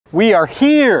We are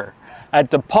here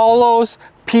at DiPaulo's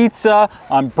Pizza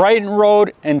on Brighton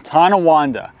Road in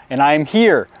Tonawanda. And I am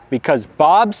here because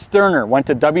Bob Sterner went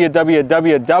to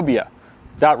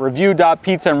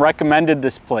www.review.pizza and recommended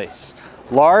this place.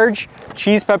 Large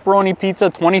cheese pepperoni pizza,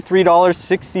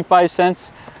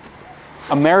 $23.65.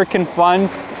 American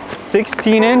Funds,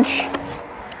 16-inch.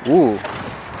 Ooh,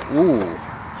 ooh.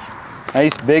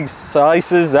 Nice big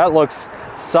slices. That looks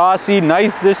saucy.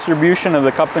 Nice distribution of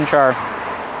the cup and char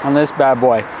on this bad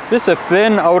boy. Just a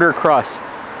thin outer crust.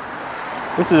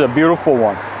 This is a beautiful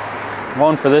one. I'm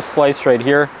going for this slice right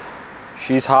here.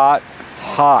 She's hot,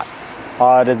 hot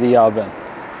out of the oven.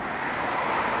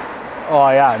 Oh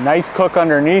yeah, nice cook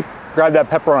underneath. Grab that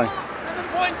pepperoni.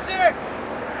 7.6.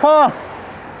 Huh.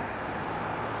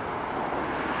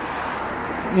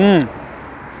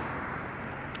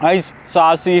 Nice,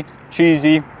 saucy,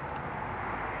 cheesy.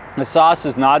 The sauce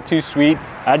is not too sweet.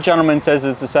 That gentleman says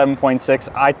it's a 7.6.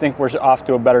 I think we're off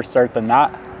to a better start than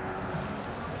that.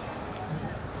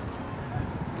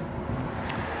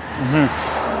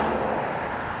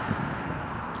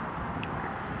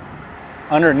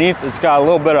 Underneath, it's got a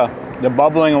little bit of the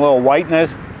bubbling, a little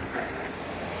whiteness.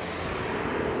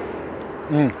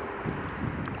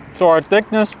 So our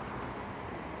thickness,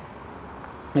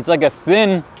 it's like a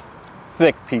thin,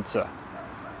 thick pizza.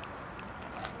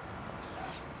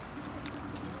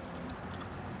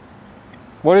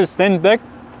 What is thin thick?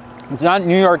 It's not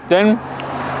New York thin.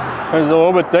 It's a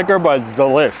little bit thicker, but it's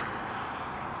delish.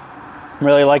 I'm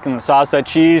really liking the sauce. That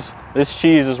cheese, this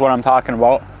cheese is what I'm talking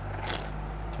about.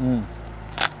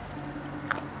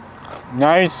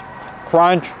 Nice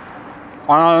crunch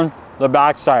on the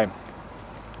backside.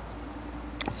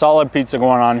 Solid pizza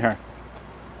going on here.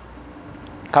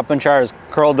 Cup and char is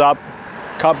curled up,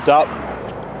 cupped up.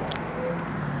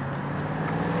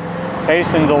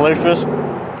 Tasting delicious.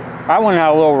 That one had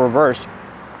a little reverse.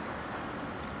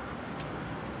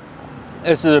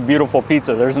 This is a beautiful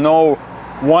pizza. There's no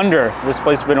wonder this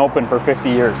place has been open for 50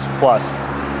 years plus.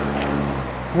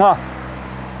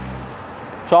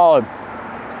 Solid.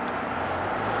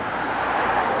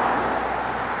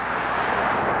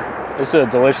 This is a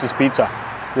delicious pizza.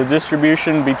 The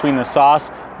distribution between the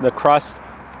sauce, the crust,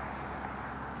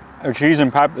 the cheese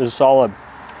and pep is solid.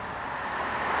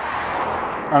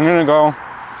 I'm gonna go.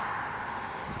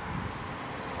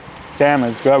 Damn,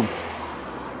 it's good.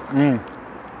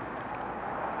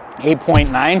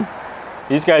 8.9.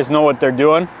 These guys know what they're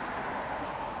doing,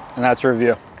 and that's a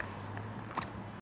review.